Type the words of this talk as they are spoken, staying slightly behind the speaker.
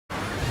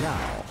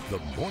Now, the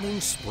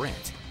morning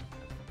sprint.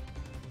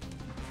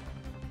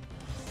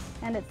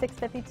 And at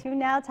 6:52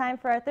 now, time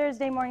for our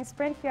Thursday morning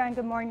sprint here on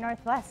Good Morning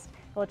Northwest.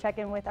 We'll check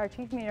in with our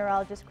chief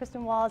meteorologist,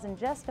 Kristen Walls, in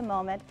just a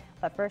moment.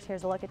 But first,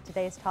 here's a look at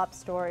today's top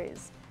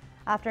stories.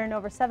 After an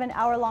over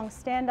 7-hour-long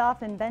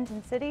standoff in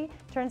Benton City,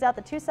 turns out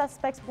the two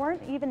suspects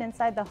weren't even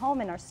inside the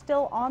home and are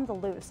still on the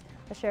loose.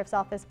 The sheriff's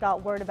office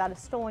got word about a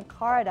stolen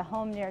car at a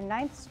home near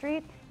 9th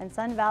Street and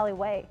Sun Valley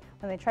Way.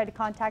 When they tried to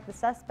contact the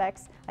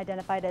suspects,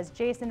 identified as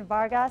Jason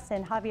Vargas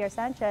and Javier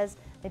Sanchez,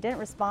 they didn't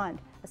respond.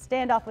 A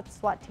standoff with the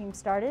SWAT team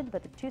started,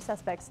 but the two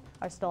suspects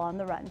are still on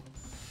the run.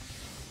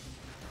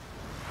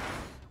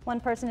 One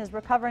person is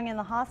recovering in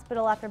the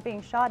hospital after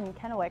being shot in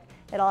Kennewick.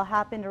 It all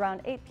happened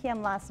around 8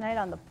 p.m. last night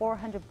on the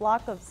 400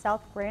 block of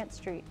South Grant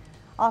Street.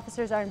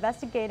 Officers are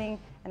investigating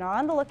and are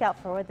on the lookout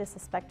for the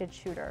suspected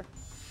shooter.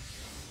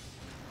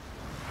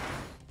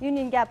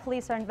 Union Gap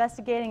police are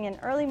investigating an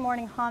early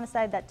morning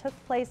homicide that took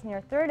place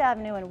near 3rd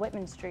Avenue and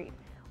Whitman Street.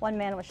 One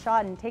man was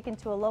shot and taken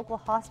to a local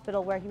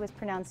hospital where he was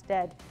pronounced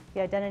dead.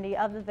 The identity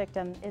of the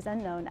victim is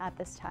unknown at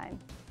this time.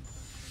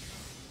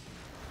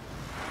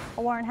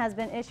 A warrant has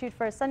been issued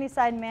for a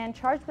Sunnyside man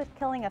charged with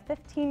killing a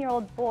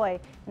 15-year-old boy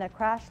in a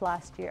crash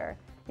last year.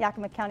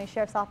 Yakima County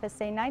Sheriff's Office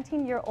say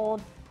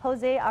 19-year-old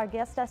Jose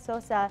Argueta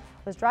Sosa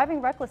was driving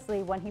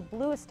recklessly when he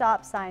blew a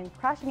stop sign,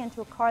 crashing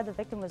into a car the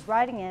victim was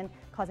riding in,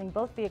 causing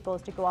both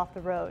vehicles to go off the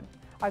road.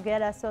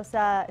 Argueta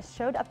Sosa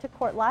showed up to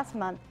court last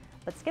month,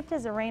 but skipped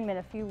his arraignment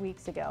a few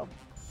weeks ago.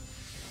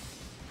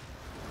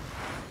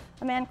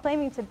 A man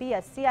claiming to be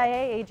a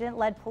CIA agent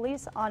led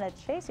police on a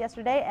chase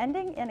yesterday,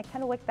 ending in a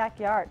Kennewick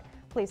backyard.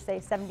 Police say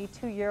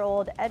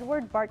 72-year-old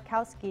Edward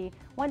Bartkowski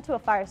went to a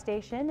fire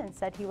station and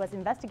said he was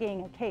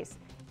investigating a case.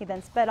 He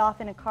then sped off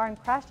in a car and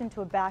crashed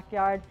into a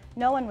backyard.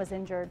 No one was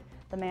injured.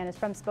 The man is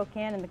from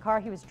Spokane and the car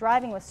he was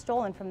driving was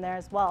stolen from there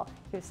as well.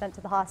 He was sent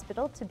to the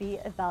hospital to be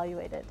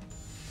evaluated.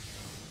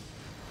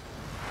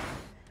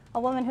 A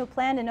woman who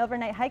planned an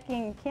overnight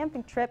hiking and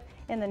camping trip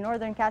in the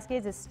Northern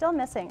Cascades is still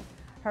missing.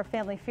 Her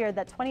family feared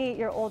that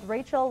 28-year-old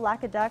Rachel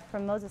Lakaduck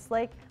from Moses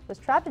Lake was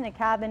trapped in a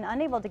cabin,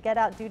 unable to get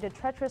out due to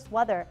treacherous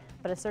weather,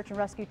 but a search and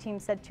rescue team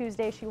said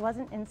Tuesday she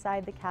wasn't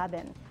inside the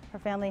cabin. Her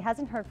family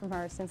hasn't heard from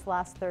her since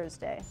last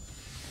Thursday.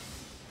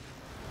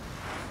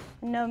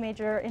 No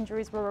major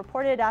injuries were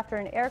reported after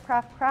an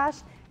aircraft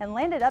crashed and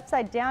landed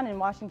upside down in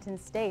Washington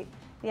State.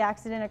 The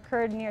accident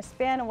occurred near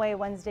Spanaway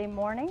Wednesday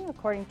morning.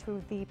 According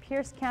to the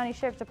Pierce County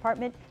Sheriff's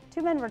Department,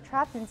 2 men were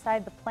trapped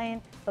inside the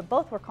plane, but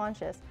both were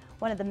conscious.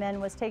 One of the men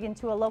was taken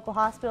to a local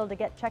hospital to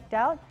get checked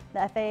out.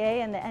 The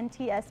FAA and the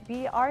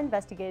NTSB are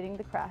investigating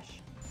the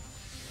crash.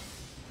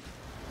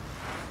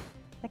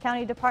 The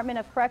County Department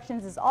of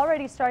Corrections is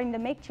already starting to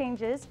make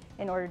changes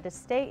in order to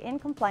stay in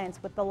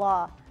compliance with the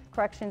law.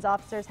 Corrections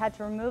officers had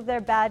to remove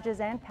their badges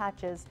and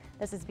patches.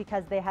 This is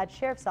because they had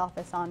Sheriff's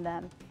Office on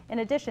them. In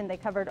addition, they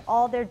covered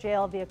all their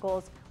jail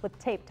vehicles with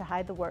tape to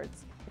hide the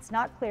words. It's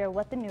not clear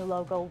what the new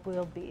logo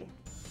will be.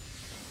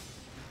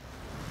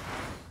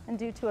 And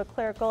due to a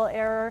clerical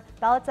error,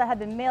 ballots that had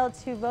been mailed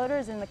to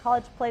voters in the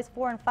College Place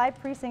 4 and 5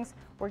 precincts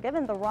were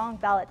given the wrong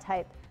ballot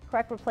type.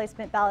 Correct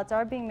replacement ballots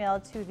are being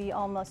mailed to the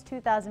almost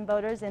 2,000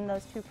 voters in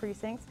those 2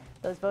 precincts.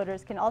 Those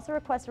voters can also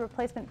request a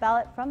replacement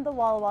ballot from the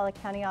Walla Walla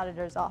County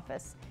Auditor's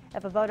Office.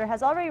 If a voter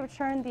has already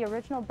returned the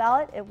original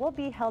ballot, it will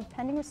be held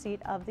pending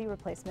receipt of the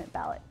replacement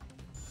ballot.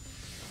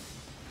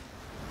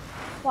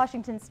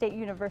 Washington State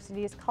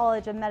University's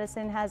College of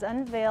Medicine has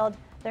unveiled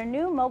their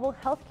new mobile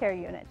healthcare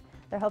unit.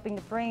 They're hoping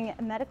to bring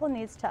medical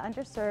needs to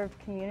underserved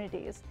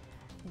communities.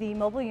 The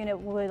mobile unit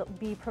will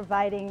be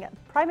providing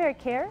primary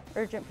care,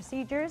 urgent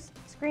procedures,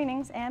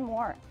 screenings, and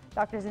more.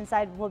 Doctors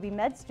inside will be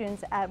med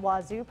students at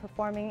Wazoo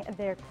performing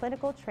their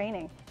clinical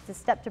training. It's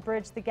a step to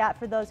bridge the gap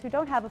for those who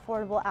don't have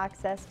affordable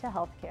access to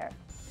health care.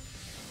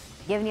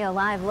 Giving you a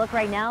live look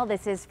right now.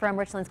 This is from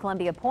Richland's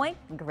Columbia Point.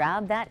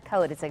 Grab that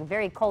coat. It's a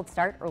very cold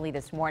start early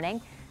this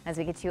morning as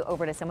we get you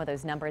over to some of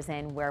those numbers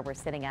and where we're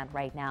sitting at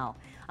right now.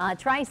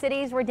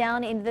 Tri-Cities were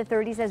down into the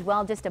 30s as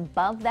well, just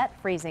above that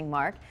freezing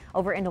mark.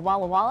 Over into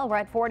Walla Walla, we're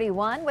at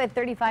 41 with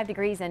 35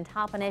 degrees in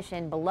Toppenish,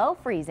 and below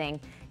freezing.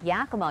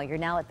 Yakima, you're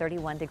now at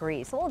 31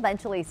 degrees. So we'll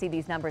eventually see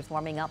these numbers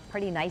warming up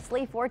pretty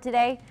nicely for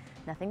today.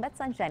 Nothing but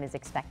sunshine is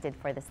expected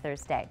for this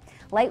Thursday.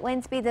 Light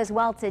wind speeds as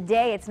well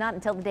today. It's not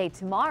until the day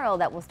tomorrow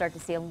that we'll start to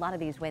see a lot of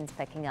these winds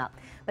picking up.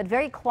 But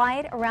very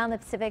quiet around the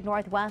Pacific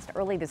Northwest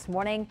early this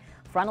morning.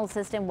 Frontal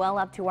system well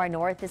up to our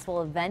north. This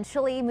will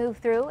eventually move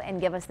through and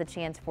give us the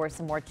chance for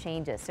some more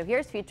changes. So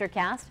here's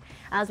Futurecast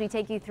as we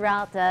take you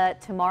throughout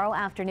tomorrow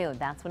afternoon.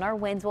 That's when our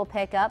winds will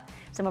pick up.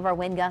 Some of our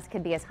wind gusts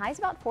could be as high as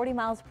about 40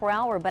 miles per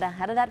hour, but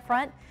ahead of that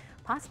front,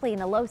 possibly in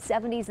the low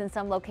 70s in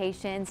some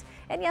locations.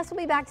 And yes, we'll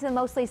be back to the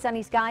mostly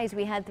sunny skies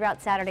we had throughout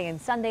Saturday and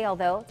Sunday,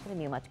 although it's going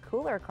to be much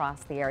cooler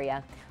across the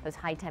area. Those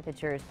high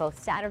temperatures both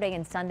Saturday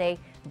and Sunday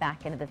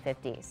back into the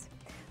 50s.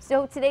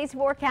 So today's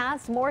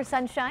forecast, more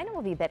sunshine. It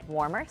will be a bit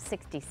warmer,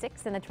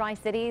 66 in the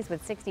Tri-Cities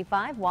with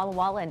 65, Walla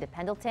Walla and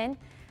Pendleton.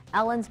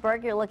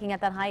 Ellensburg, you're looking at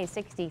that high of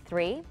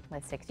 63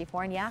 with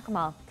 64 in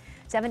Yakima.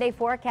 7-day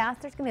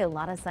forecast, there's going to be a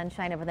lot of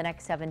sunshine over the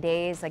next 7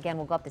 days. Again,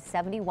 we'll go up to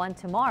 71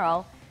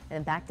 tomorrow and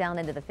then back down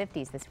into the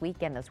 50s this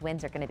weekend. Those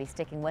winds are going to be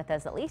sticking with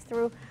us at least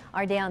through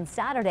our day on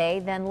Saturday.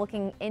 Then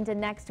looking into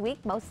next week,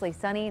 mostly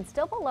sunny and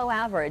still below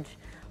average.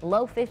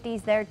 Low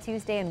 50s there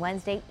Tuesday and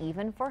Wednesday.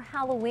 Even for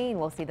Halloween,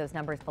 we'll see those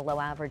numbers below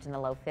average in the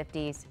low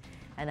 50s.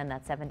 And then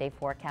that 7-day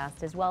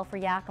forecast as well for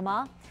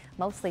Yakima.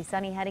 Mostly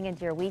sunny heading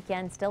into your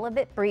weekend. Still a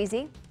bit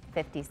breezy.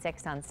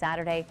 56 on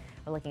Saturday.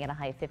 We're looking at a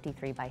high of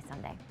 53 by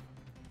Sunday.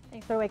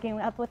 Thanks for waking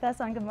up with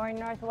us on Good Morning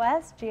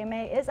Northwest.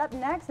 GMA is up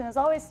next, and as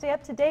always, stay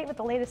up to date with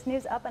the latest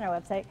news up on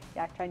our website,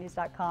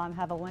 yaktranews.com.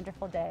 Have a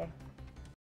wonderful day.